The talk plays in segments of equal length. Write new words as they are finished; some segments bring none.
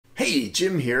Hey,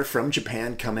 Jim here from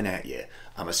Japan coming at you.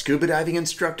 I'm a scuba diving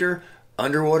instructor,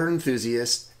 underwater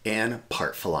enthusiast, and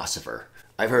part philosopher.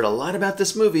 I've heard a lot about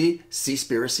this movie,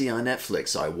 SeaSpiracy on Netflix,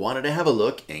 so I wanted to have a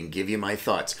look and give you my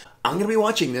thoughts. I'm going to be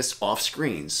watching this off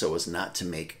screen so as not to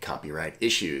make copyright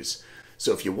issues.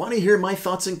 So if you want to hear my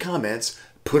thoughts and comments,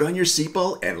 put on your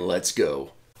seatbelt and let's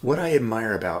go. What I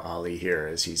admire about Ali here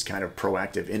is he's kind of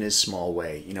proactive in his small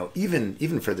way. You know,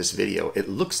 even for this video, it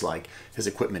looks like his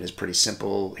equipment is pretty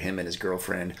simple. Him and his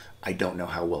girlfriend, I don't know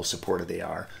how well supported they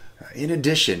are. In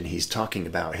addition, he's talking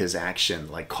about his action,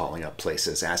 like calling up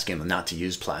places, asking them not to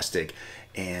use plastic.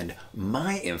 And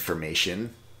my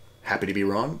information, happy to be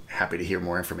wrong, happy to hear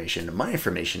more information. My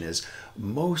information is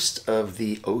most of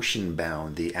the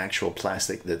ocean-bound, the actual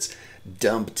plastic that's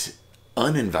dumped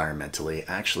unenvironmentally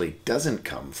actually doesn't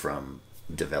come from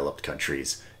developed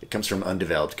countries. It comes from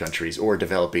undeveloped countries or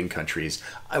developing countries.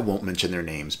 I won't mention their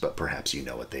names, but perhaps you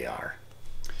know what they are.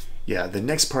 Yeah, the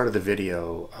next part of the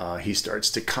video, he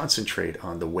starts to concentrate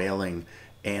on the whaling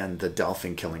and the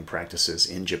dolphin killing practices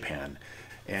in Japan.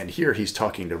 And here he's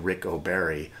talking to Rick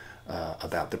O'Barry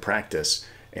about the practice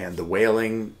and the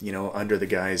whaling, you know, under the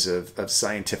guise of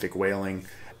scientific whaling.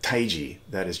 Taiji,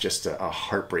 that is just a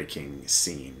heartbreaking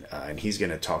scene, and he's going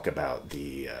to talk about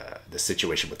the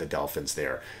situation with the dolphins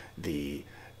there, the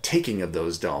taking of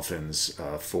those dolphins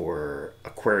for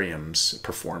aquariums,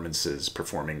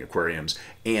 performing aquariums,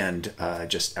 and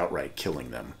just outright killing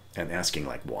them and asking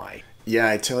like why. Yeah,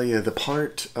 I tell you, the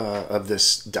part of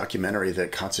this documentary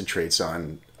that concentrates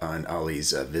on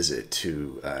Ali's visit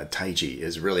to Taiji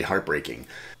is really heartbreaking.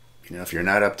 You know, if you're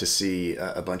not up to see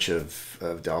a bunch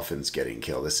of dolphins getting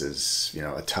killed, this is, you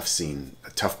know, a tough scene,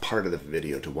 a tough part of the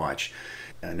video to watch.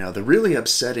 Now, the really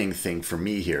upsetting thing for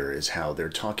me here is how they're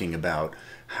talking about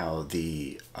how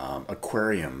the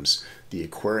aquariums, the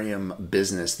aquarium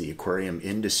business, the aquarium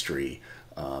industry,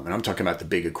 and I'm talking about the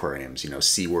big aquariums, you know,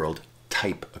 SeaWorld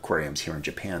type aquariums here in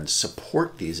Japan,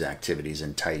 support these activities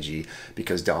in Taiji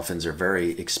because dolphins are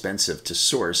very expensive to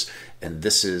source, and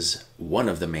this is one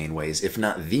of the main ways, if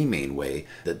not the main way,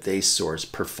 that they source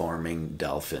performing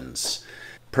dolphins.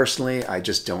 Personally, I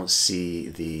just don't see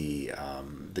the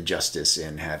justice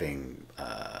in having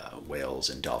whales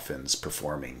and dolphins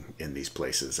performing in these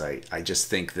places. I just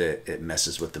think that it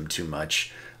messes with them too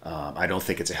much. I don't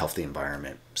think it's a healthy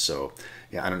environment. So,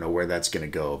 yeah, I don't know where that's going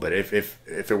to go. But if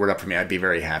it were up for me, I'd be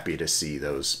very happy to see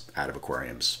those out of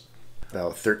aquariums.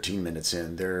 About 13 minutes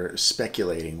in, they're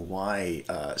speculating why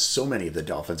so many of the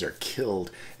dolphins are killed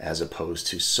as opposed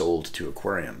to sold to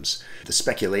aquariums. The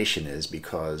speculation is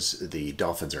because the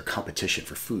dolphins are competition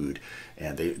for food,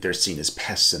 and they're seen as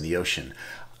pests in the ocean.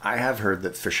 I have heard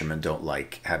that fishermen don't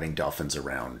like having dolphins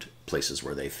around places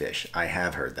where they fish. I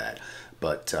have heard that.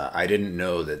 But I didn't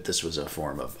know that this was a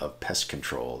form of pest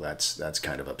control. That's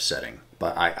kind of upsetting.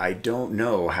 But I don't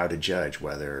know how to judge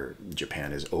whether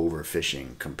Japan is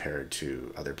overfishing compared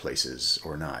to other places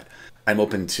or not. I'm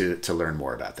open to learn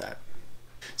more about that.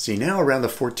 See, now around the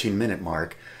 14-minute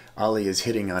mark, Ali is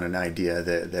hitting on an idea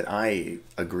that I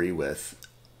agree with.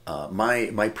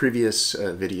 My previous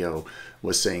video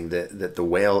was saying that the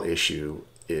whale issue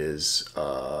is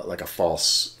like a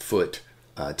false foot,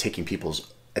 taking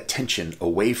people's attention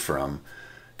away from,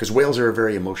 because whales are a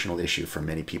very emotional issue for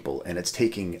many people, and it's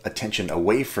taking attention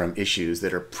away from issues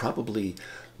that are probably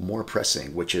more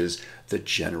pressing, which is the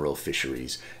general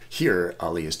fisheries. Here,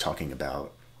 Ali is talking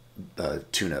about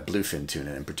tuna, bluefin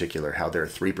tuna in particular, how they're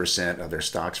 3% of their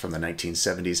stocks from the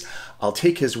 1970s. I'll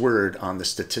take his word on the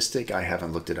statistic. I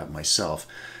haven't looked it up myself.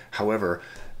 However,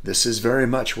 this is very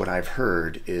much what I've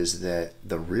heard, is that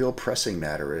the real pressing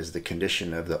matter is the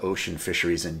condition of the ocean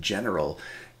fisheries in general.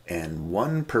 And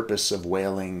one purpose of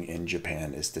whaling in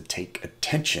Japan is to take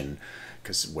attention,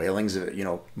 because whaling's, you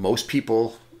know, most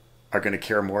people are going to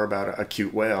care more about a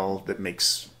cute whale that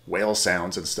makes whale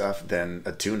sounds and stuff than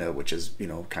a tuna, which is, you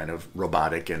know, kind of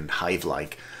robotic and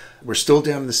hive-like. We're still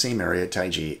down in the same area at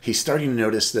Taiji. He's starting to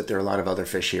notice that there are a lot of other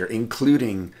fish here,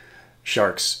 including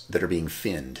sharks that are being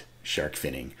finned. Shark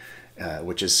finning,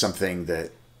 which is something that,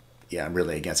 yeah, I'm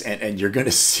really against. And you're going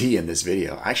to see in this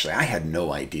video, actually, I had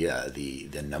no idea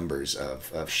the numbers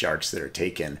of sharks that are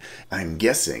taken. I'm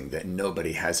guessing that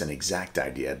nobody has an exact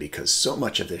idea because so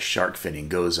much of this shark finning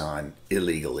goes on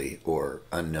illegally or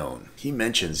unknown. He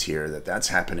mentions here that that's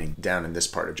happening down in this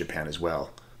part of Japan as well.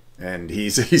 And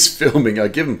he's filming. I'll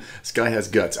give him, this guy has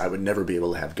guts. I would never be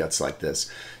able to have guts like this.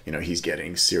 You know, he's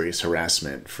getting serious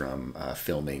harassment from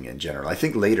filming in general. I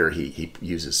think later he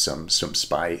uses some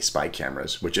spy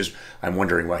cameras, which is, I'm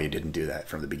wondering why he didn't do that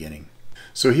from the beginning.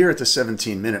 So here at the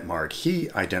 17-minute mark,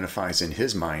 he identifies in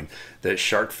his mind that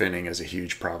shark finning is a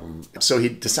huge problem. So he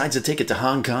decides to take it to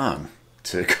Hong Kong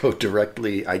to go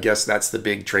directly. I guess that's the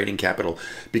big trading capital,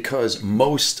 because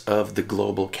most of the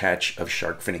global catch of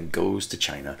shark finning goes to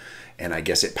China. And I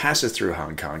guess it passes through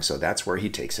Hong Kong, so that's where he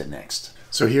takes it next.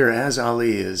 So here, as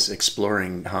Ali is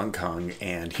exploring Hong Kong,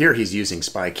 and here he's using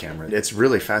spy camera, it's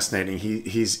really fascinating.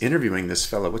 He's interviewing this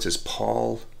fellow, what's his,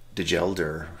 Paul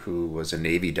DeGelder, who was a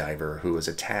Navy diver who was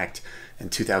attacked in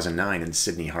 2009 in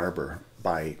Sydney Harbor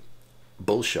by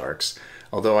bull sharks.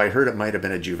 Although I heard it might have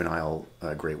been a juvenile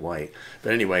great white.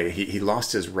 But anyway, he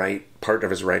lost his part of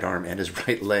his right arm and his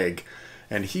right leg,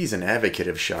 and he's an advocate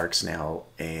of sharks now.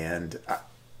 And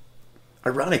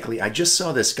ironically, I just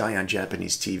saw this guy on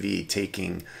Japanese TV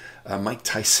taking Mike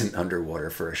Tyson underwater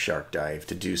for a shark dive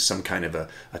to do some kind of a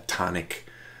tonic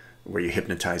where you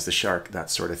hypnotize the shark, that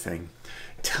sort of thing.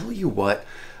 Tell you what,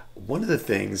 one of the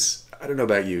things, I don't know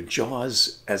about you,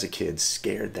 Jaws as a kid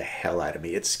scared the hell out of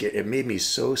me. It made me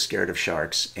so scared of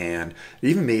sharks, and it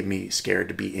even made me scared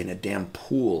to be in a damn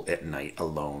pool at night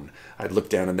alone. I'd look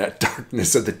down in that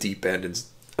darkness of the deep end and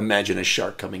imagine a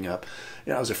shark coming up.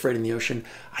 I was afraid in the ocean.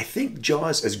 I think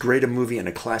Jaws, as great a movie and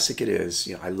a classic it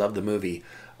is, I love the movie,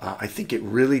 I think it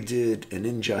really did an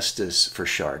injustice for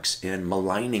sharks in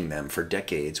maligning them for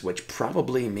decades, which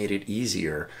probably made it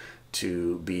easier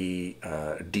to be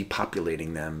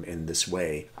depopulating them in this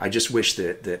way. I just wish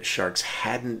that sharks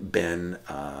hadn't been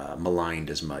maligned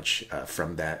as much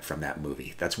from that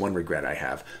movie. That's one regret I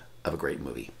have of a great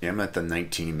movie. I'm at the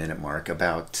 19-minute mark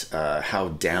about how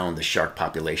down the shark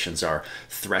populations are.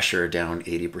 Thresher down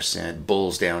 80%,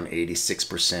 bulls down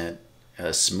 86%,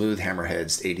 smooth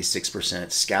hammerheads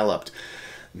 86%, scalloped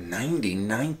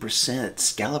 99%.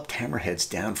 Scalloped hammerheads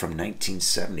down from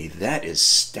 1970. That is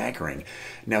staggering.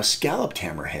 Now, scalloped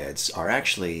hammerheads are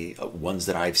actually ones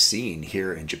that I've seen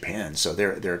here in Japan, so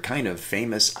they're kind of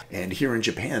famous. And here in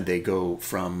Japan, they go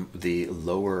from the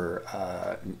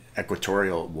lower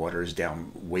equatorial waters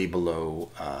down way below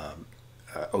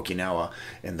Okinawa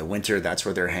in the winter. That's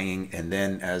where they're hanging, and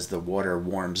then as the water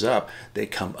warms up, they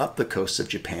come up the coast of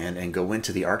Japan and go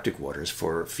into the Arctic waters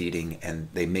for feeding, and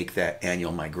they make that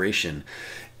annual migration.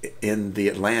 In the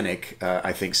Atlantic,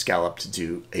 I think scalloped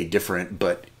do a different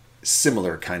but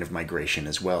similar kind of migration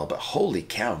as well. But holy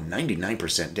cow,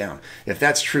 99% down. If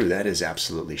that's true, that is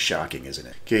absolutely shocking, isn't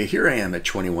it? Okay, here I am at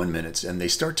 21 minutes, and they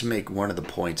start to make one of the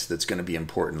points that's going to be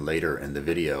important later in the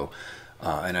video,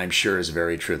 and I'm sure is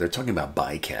very true. They're talking about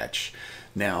bycatch.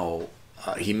 Now,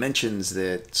 he mentions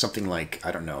that something like,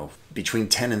 I don't know, between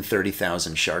 10 and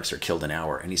 30,000 sharks are killed an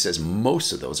hour, and he says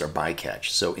most of those are bycatch,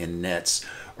 so in nets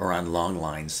or on long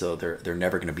lines, so they're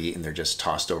never going to be eaten, they're just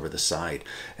tossed over the side.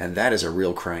 And that is a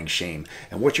real crying shame.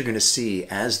 And what you're going to see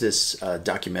as this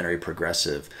documentary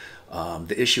progresses,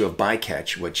 the issue of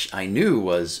bycatch, which I knew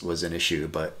was an issue,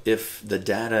 but if the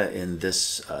data in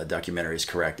this documentary is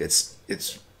correct,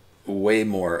 it's way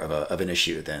more of an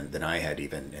issue than I had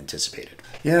even anticipated.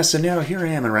 Yeah, so now here I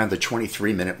am around the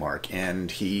 23-minute mark, and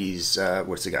he's,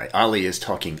 what's the guy? Ali is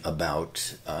talking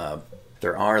about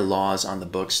there are laws on the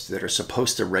books that are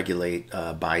supposed to regulate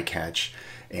bycatch,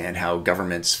 and how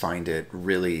governments find it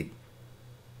really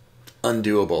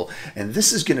undoable. And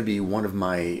this is going to be one of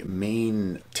my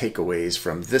main takeaways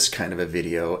from this kind of a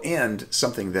video, and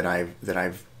something that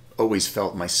I've always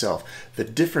felt myself: the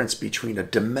difference between a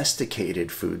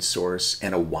domesticated food source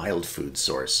and a wild food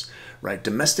source, right?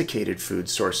 Domesticated food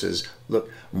sources, look,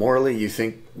 morally you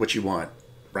think what you want,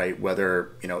 right?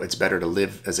 Whether, it's better to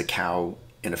live as a cow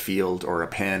in a field or a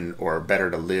pen, or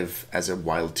better to live as a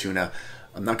wild tuna.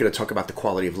 I'm not going to talk about the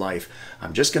quality of life.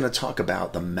 I'm just going to talk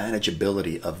about the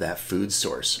manageability of that food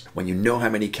source. When you know how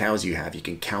many cows you have, you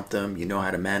can count them, you know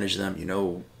how to manage them, you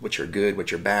know which are good,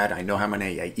 which are bad. I know how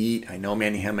many I eat, I know how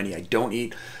many I don't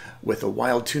eat. With a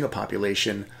wild tuna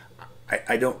population,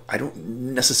 I don't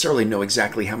necessarily know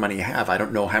exactly how many I have. I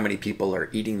don't know how many people are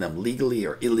eating them legally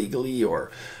or illegally,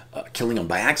 or killing them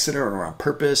by accident or on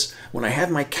purpose. When I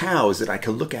have my cows that I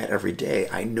can look at every day,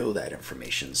 I know that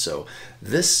information. So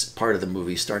this part of the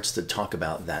movie starts to talk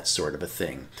about that sort of a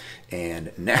thing.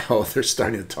 And now they're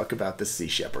starting to talk about the sea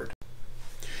shepherd.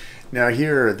 Now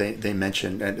here they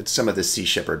mention, and it's some of the Sea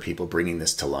Shepherd people bringing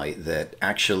this to light, that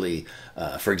actually,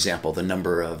 for example, the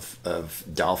number of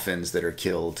dolphins that are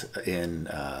killed in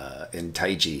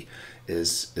Taiji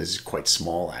is quite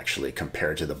small, actually,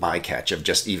 compared to the bycatch of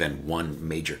just even one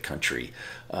major country.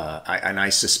 And I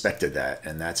suspected that,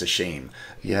 and that's a shame.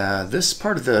 Yeah, this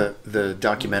part of the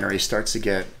documentary starts to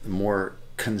get more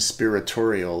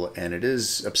conspiratorial, and it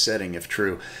is upsetting if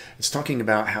true. It's talking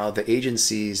about how the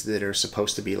agencies that are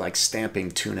supposed to be like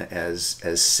stamping tuna as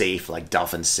safe, like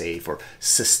dolphin safe or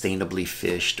sustainably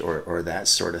fished or that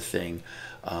sort of thing.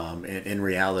 In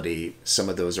reality, some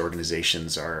of those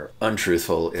organizations are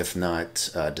untruthful, if not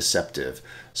deceptive.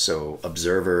 So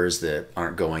observers that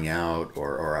aren't going out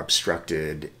or are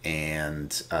obstructed, and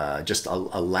just a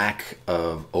lack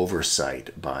of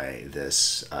oversight by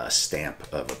this stamp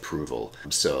of approval.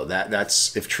 So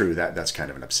that's, if true, that's kind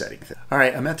of an upsetting thing. All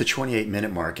right, I'm at the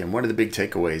 28-minute mark, and one of the big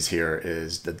takeaways here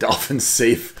is the dolphin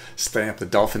safe stamp. The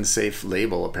dolphin safe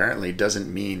label apparently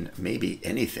doesn't mean maybe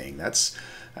anything. That's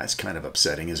kind of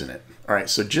upsetting, isn't it? All right,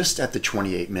 so just at the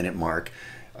 28-minute mark,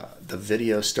 the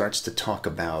video starts to talk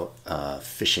about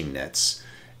fishing nets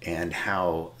and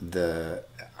how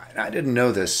I didn't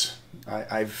know this.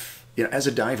 I've as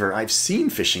a diver, I've seen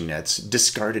fishing nets,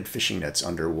 discarded fishing nets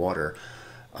underwater,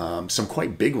 some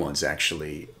quite big ones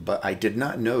actually, but I did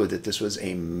not know that this was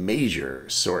a major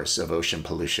source of ocean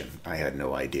pollution. I had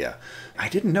no idea. I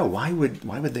didn't know. Why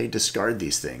would they discard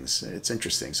these things? It's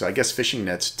interesting. So I guess fishing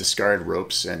nets discard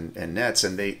ropes and nets,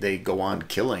 and they go on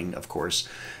killing, of course.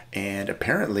 And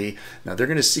apparently, now they're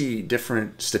going to see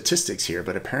different statistics here,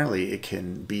 but apparently it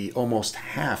can be almost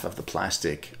half of the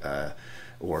plastic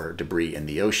or debris in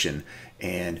the ocean.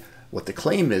 And what the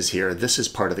claim is here, this is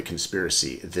part of the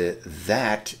conspiracy,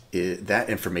 that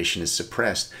information is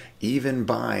suppressed even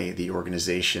by the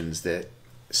organizations that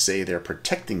say they're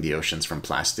protecting the oceans from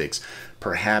plastics.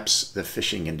 Perhaps the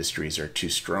fishing industries are too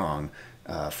strong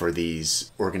for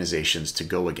these organizations to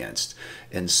go against.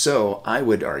 And so I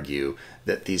would argue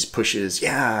that these pushes,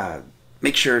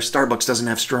 make sure Starbucks doesn't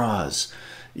have straws.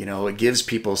 It gives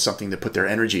people something to put their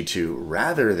energy to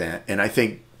rather than, and I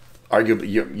think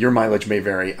arguably your mileage may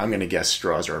vary. I'm going to guess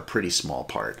straws are a pretty small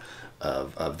part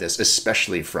of this,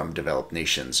 especially from developed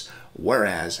nations.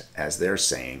 Whereas, as they're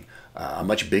saying, a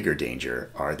much bigger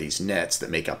danger are these nets that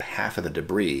make up half of the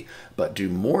debris, but do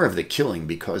more of the killing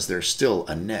because they're still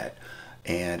a net.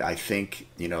 And I think,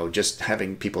 just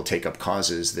having people take up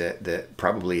causes that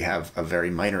probably have a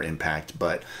very minor impact,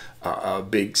 but a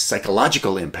big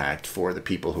psychological impact for the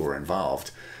people who are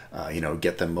involved,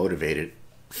 get them motivated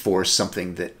for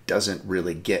something that doesn't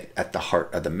really get at the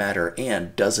heart of the matter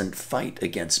and doesn't fight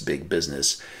against big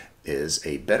business is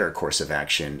a better course of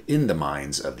action in the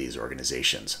minds of these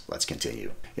organizations. Let's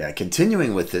continue.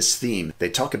 Continuing with this theme, they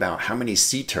talk about how many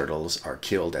sea turtles are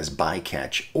killed as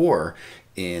bycatch or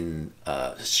in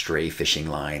stray fishing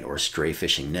line or stray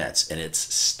fishing nets, and it's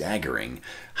staggering.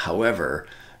 However,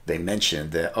 they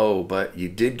mentioned that, but you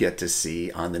did get to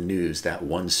see on the news that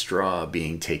one straw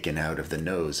being taken out of the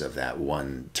nose of that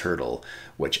one turtle,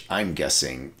 which I'm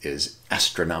guessing is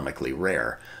astronomically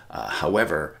rare.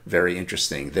 However, very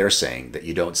interesting, they're saying that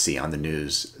you don't see on the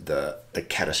news the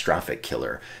catastrophic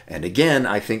killer. And again,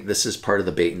 I think this is part of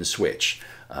the bait and switch,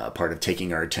 part of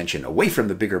taking our attention away from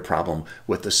the bigger problem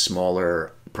with the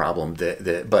smaller problem,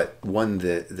 but one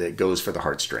that goes for the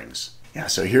heartstrings.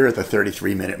 So here at the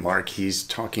 33-minute mark, he's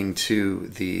talking to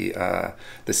the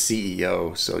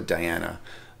CEO, so Diana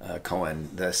Cohen,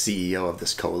 the CEO of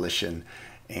this coalition,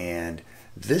 and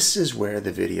this is where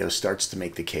the video starts to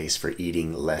make the case for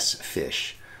eating less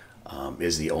fish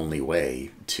is the only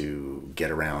way to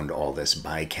get around all this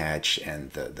bycatch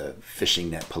and the fishing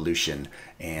net pollution.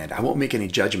 And I won't make any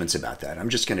judgments about that. I'm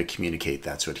just going to communicate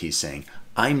that's what he's saying.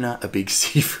 I'm not a big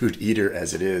seafood eater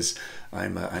as it is.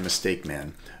 I'm a steak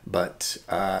man. But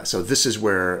so this is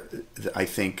where I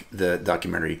think the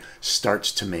documentary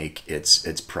starts to make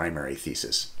its primary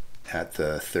thesis. At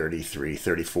the 33,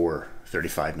 34,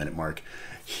 35-minute mark,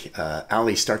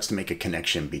 Ali starts to make a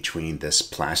connection between this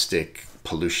plastic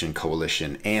pollution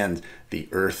coalition and the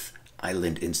Earth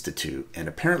Island Institute. And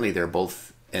apparently they're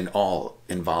both and all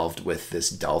involved with this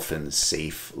dolphin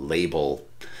safe label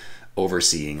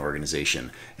overseeing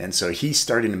organization. And so he's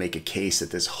starting to make a case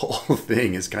that this whole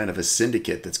thing is kind of a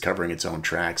syndicate that's covering its own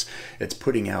tracks. It's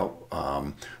putting out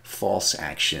false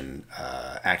action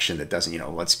that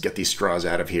doesn't, let's get these straws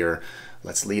out of here.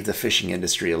 Let's leave the fishing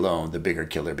industry alone, the bigger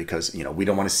killer, because, we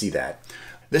don't want to see that.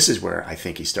 This is where I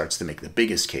think he starts to make the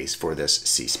biggest case for this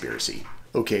SeaSpiracy.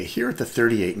 Okay, here at the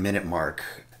 38-minute mark,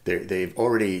 they've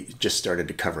already just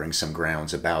started covering some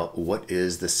grounds about what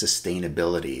is the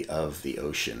sustainability of the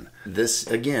ocean. This,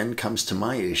 again, comes to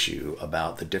my issue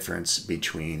about the difference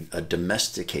between a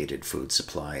domesticated food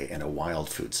supply and a wild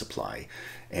food supply.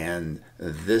 And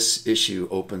this issue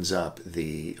opens up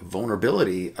the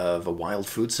vulnerability of a wild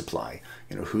food supply.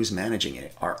 Who's managing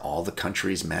it? Are all the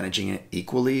countries managing it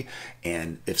equally?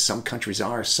 And if some countries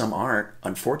are, some aren't.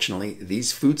 Unfortunately,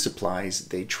 these food supplies,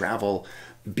 they travel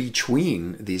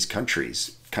between these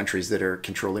countries, countries that are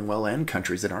controlling well and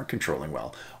countries that aren't controlling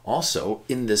well. Also,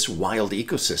 in this wild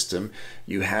ecosystem,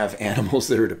 you have animals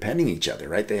that are depending each other,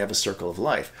 right? They have a circle of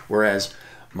life. Whereas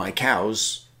my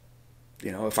cows,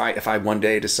 you know, if I one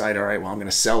day decide, all right, well, I'm going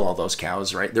to sell all those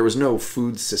cows, right? There was no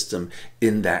food system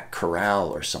in that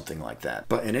corral or something like that.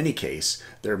 But in any case,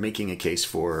 they're making a case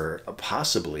for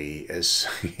possibly, as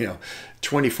you know,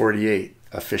 2048,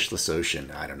 a fishless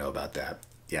ocean. I don't know about that.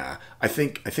 Yeah, I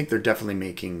think they're definitely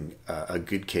making a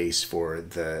good case for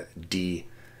the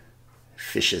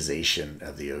de-fishization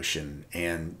of the ocean.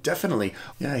 And definitely,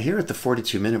 yeah, here at the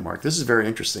 42-minute mark, this is very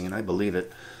interesting, and I believe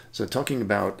it. So talking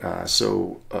about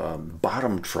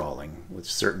bottom trawling with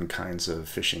certain kinds of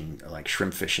fishing, like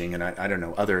shrimp fishing, and I don't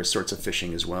know, other sorts of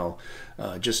fishing as well,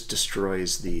 just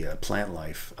destroys the plant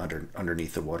life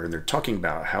underneath the water. And they're talking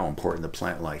about how important the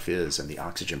plant life is and the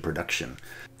oxygen production.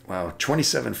 Wow,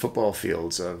 27 football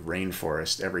fields of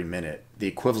rainforest every minute, the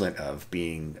equivalent of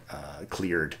being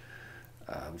cleared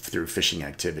through fishing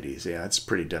activities. Yeah, it's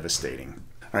pretty devastating.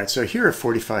 All right, so here at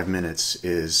 45 minutes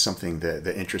is something that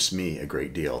interests me a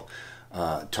great deal.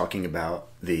 Talking about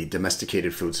the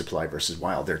domesticated food supply versus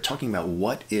wild. They're talking about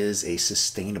what is a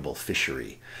sustainable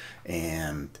fishery.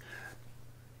 And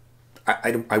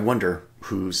I wonder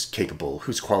who's capable,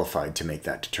 who's qualified to make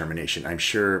that determination. I'm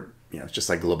sure, you know, it's just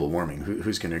like global warming.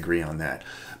 Who's going to agree on that?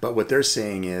 But what they're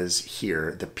saying is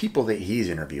here, the people that he's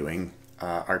interviewing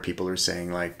are people who are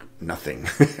saying like nothing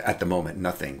at the moment,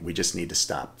 nothing. We just need to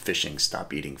stop fishing,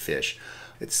 stop eating fish.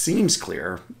 It seems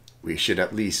clear we should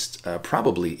at least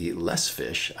probably eat less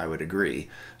fish, I would agree,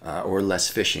 or less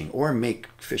fishing, or make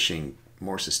fishing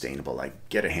more sustainable, like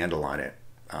get a handle on it,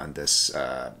 on this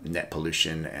net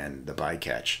pollution and the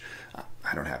bycatch.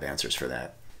 I don't have answers for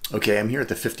that. Okay, I'm here at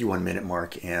the 51-minute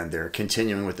mark, and they're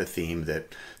continuing with the theme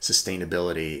that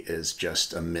sustainability is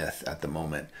just a myth at the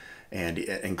moment, and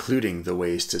including the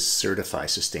ways to certify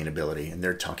sustainability. And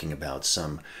they're talking about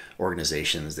some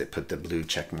organizations that put the blue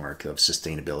check mark of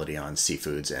sustainability on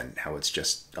seafoods and how it's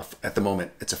just, at the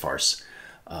moment, it's a farce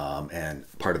and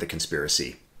part of the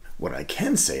conspiracy. What I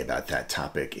can say about that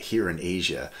topic, here in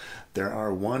Asia, there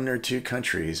are one or two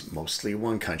countries, mostly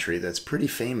one country, that's pretty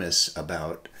famous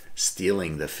about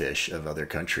stealing the fish of other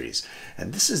countries.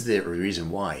 And this is the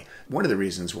reason why, one of the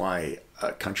reasons why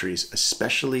countries,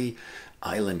 especially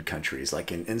island countries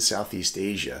like in Southeast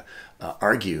Asia,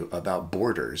 argue about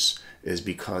borders, is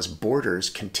because borders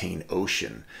contain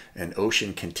ocean, and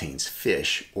ocean contains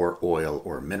fish or oil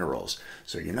or minerals.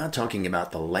 So you're not talking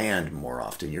about the land more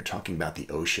often, you're talking about the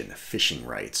ocean, fishing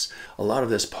rights. A lot of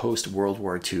this post-World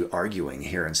War II arguing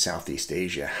here in Southeast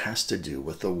Asia has to do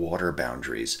with the water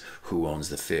boundaries. Who owns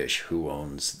the fish? Who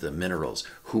owns the minerals?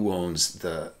 Who owns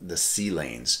the sea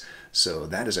lanes? So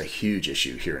that is a huge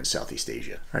issue here in Southeast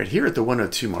Asia. All right, here at the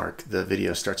 102 mark, the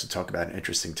video starts to talk about an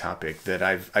interesting topic that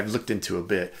I've looked into a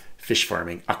bit: fish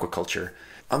farming, aquaculture.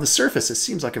 On the surface, it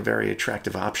seems like a very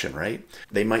attractive option, right?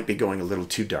 They might be going a little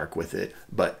too dark with it,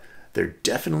 but there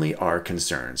definitely are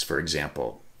concerns. For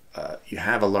example, you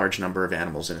have a large number of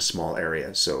animals in a small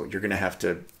area, so you're going to have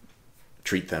to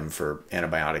treat them for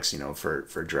antibiotics, you know,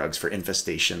 for drugs, for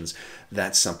infestations.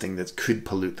 That's something that could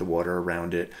pollute the water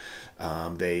around it.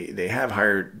 They have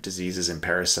higher diseases and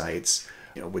parasites,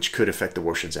 you know, which could affect the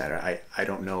washer's adder. I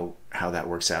don't know how that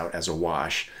works out as a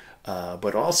wash.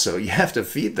 But also you have to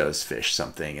feed those fish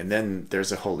something. And then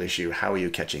there's a whole issue. How are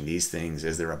you catching these things?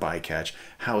 Is there a bycatch?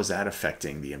 How is that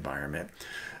affecting the environment?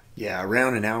 Yeah,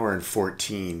 around an hour and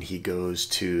 14, he goes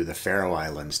to the Faroe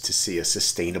Islands to see a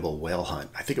sustainable whale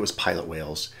hunt. I think it was pilot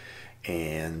whales.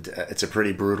 And it's a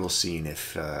pretty brutal scene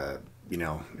if, you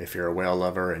know, if you're a whale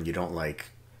lover and you don't like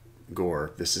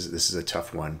gore. This is a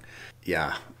tough one.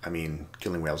 Yeah, I mean,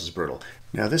 killing whales is brutal.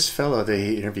 Now, this fellow that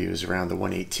he interviews around the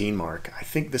 118 mark, I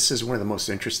think this is one of the most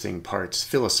interesting parts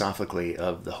philosophically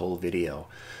of the whole video.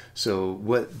 So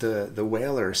what the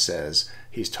whaler says,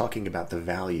 he's talking about the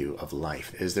value of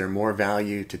life. Is there more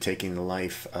value to taking the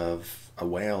life of a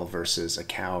whale versus a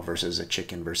cow versus a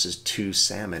chicken versus 2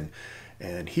 salmon?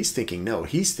 And he's thinking, no,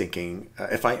 he's thinking,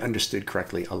 if I understood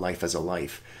correctly, a life as a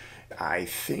life. I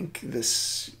think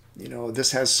this, you know,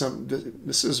 this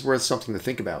is worth something to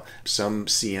think about. Some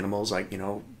sea animals, like, you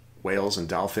know, whales and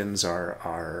dolphins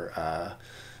are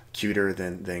cuter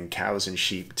than cows and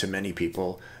sheep to many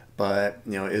people. But,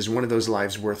 you know, is one of those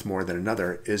lives worth more than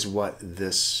another, is what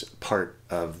this part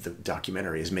of the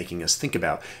documentary is making us think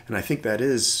about. And I think that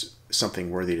is something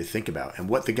worthy to think about. And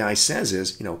what the guy says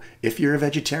is, you know, if you're a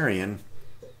vegetarian,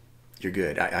 you're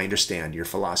good. I understand your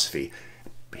philosophy.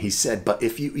 He said, but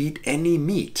if you eat any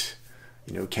meat,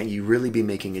 you know, can you really be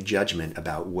making a judgment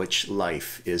about which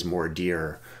life is more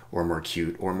dear or more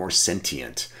cute or more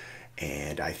sentient.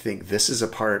 And I think this is a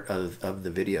part of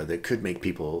the video that could make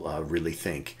people really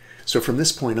think. So from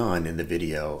this point on in the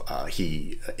video,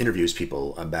 he interviews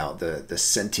people about the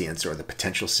sentience or the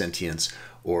potential sentience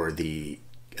or the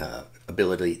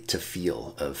ability to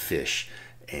feel of fish.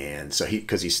 And so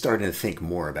because he's starting to think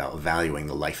more about valuing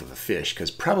the life of a fish,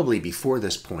 because probably before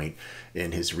this point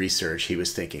in his research, he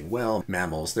was thinking, well,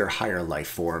 mammals, they're higher life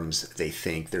forms. They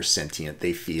think, they're sentient,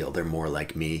 they feel, they're more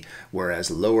like me.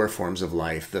 Whereas lower forms of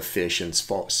life, the fish and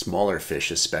smaller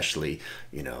fish especially,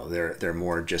 you know, they're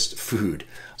more just food.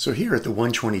 So here at the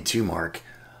 122 mark,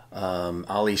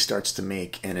 Ali starts to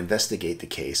make and investigate the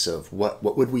case of what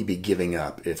would we be giving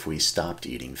up if we stopped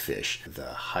eating fish. The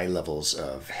high levels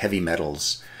of heavy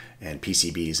metals and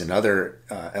PCBs and other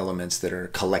elements that are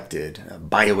collected,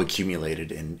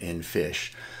 bioaccumulated in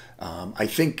fish. I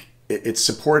think it's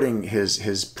supporting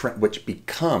his which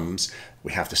becomes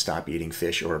we have to stop eating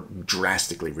fish or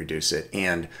drastically reduce it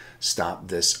and stop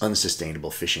this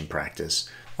unsustainable fishing practice.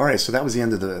 All right, so that was the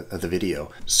end of the video.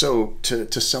 So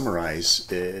to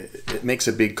summarize, it makes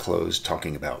a big close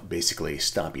talking about basically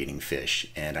stop eating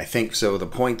fish. And I think so the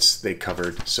points they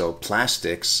covered, so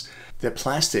that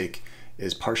plastic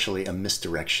is partially a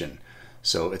misdirection.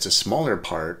 So it's a smaller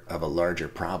part of a larger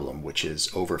problem, which is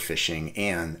overfishing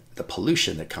and the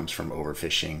pollution that comes from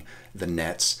overfishing, the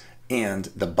nets, and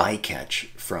the bycatch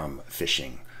from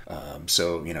fishing.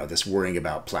 So, you know, this worrying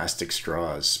about plastic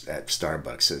straws at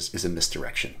Starbucks is a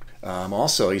misdirection.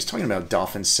 Also, he's talking about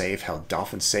dolphin safe, how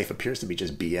dolphin safe appears to be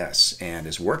just BS, and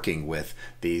is working with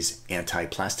these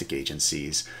anti-plastic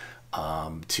agencies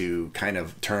to kind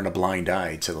of turn a blind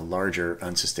eye to the larger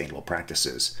unsustainable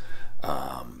practices.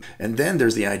 And then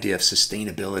there's the idea of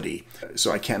sustainability.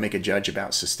 So I can't make a judge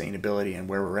about sustainability and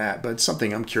where we're at, but it's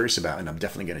something I'm curious about and I'm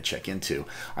definitely going to check into.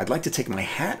 I'd like to take my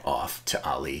hat off to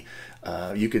Ali.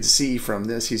 You could see from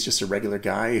this, he's just a regular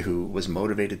guy who was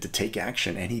motivated to take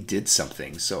action, and he did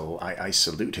something. So I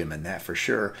salute him in that for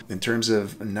sure. In terms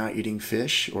of not eating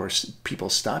fish or people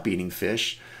stop eating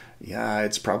fish, yeah,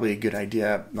 it's probably a good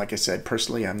idea. Like I said,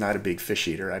 personally, I'm not a big fish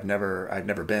eater. I've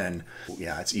never been.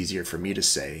 Yeah, it's easier for me to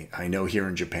say. I know here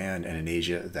in Japan and in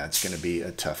Asia, that's going to be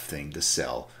a tough thing to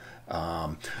sell.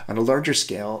 On a larger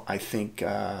scale, I think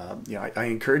I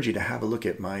encourage you to have a look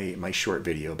at my short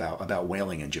video about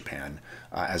whaling in Japan,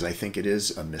 as I think it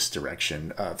is a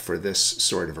misdirection for this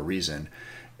sort of a reason.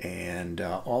 And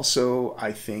also,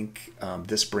 I think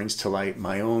this brings to light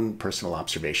my own personal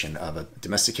observation of a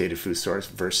domesticated food source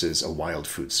versus a wild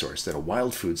food source. That a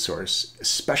wild food source,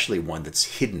 especially one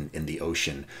that's hidden in the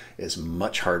ocean, is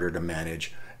much harder to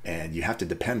manage, and you have to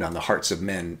depend on the hearts of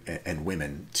men and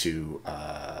women to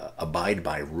abide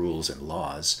by rules and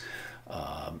laws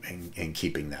and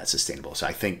keeping that sustainable. So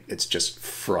I think it's just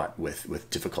fraught with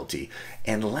difficulty.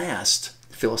 And last,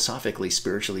 philosophically,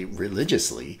 spiritually,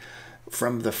 religiously,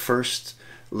 from the first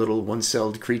little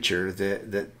one-celled creature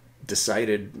that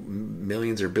decided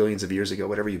millions or billions of years ago,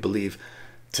 whatever you believe,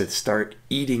 to start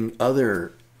eating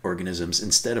other organisms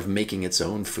instead of making its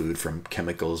own food from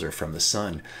chemicals or from the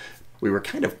sun. We were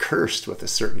kind of cursed with a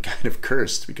certain kind of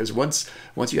curse, because once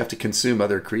you have to consume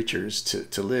other creatures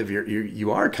to live,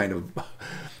 you are kind of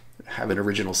have an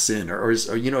original sin, or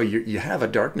you know, you have a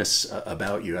darkness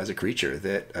about you as a creature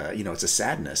that you know, it's a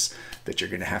sadness that you're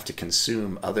going to have to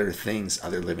consume other things,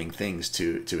 other living things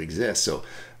to exist. So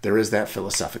there is that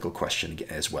philosophical question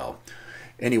as well.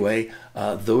 Anyway,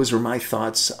 those were my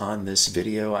thoughts on this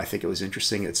video. I think it was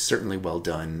interesting. It's certainly well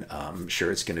done. I'm sure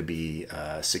it's going to be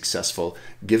successful.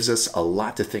 Gives us a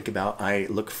lot to think about. I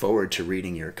look forward to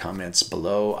reading your comments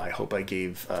below. I hope I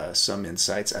gave some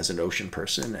insights as an ocean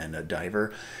person and a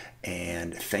diver.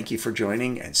 And thank you for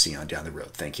joining, and see you on down the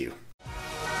road. Thank you.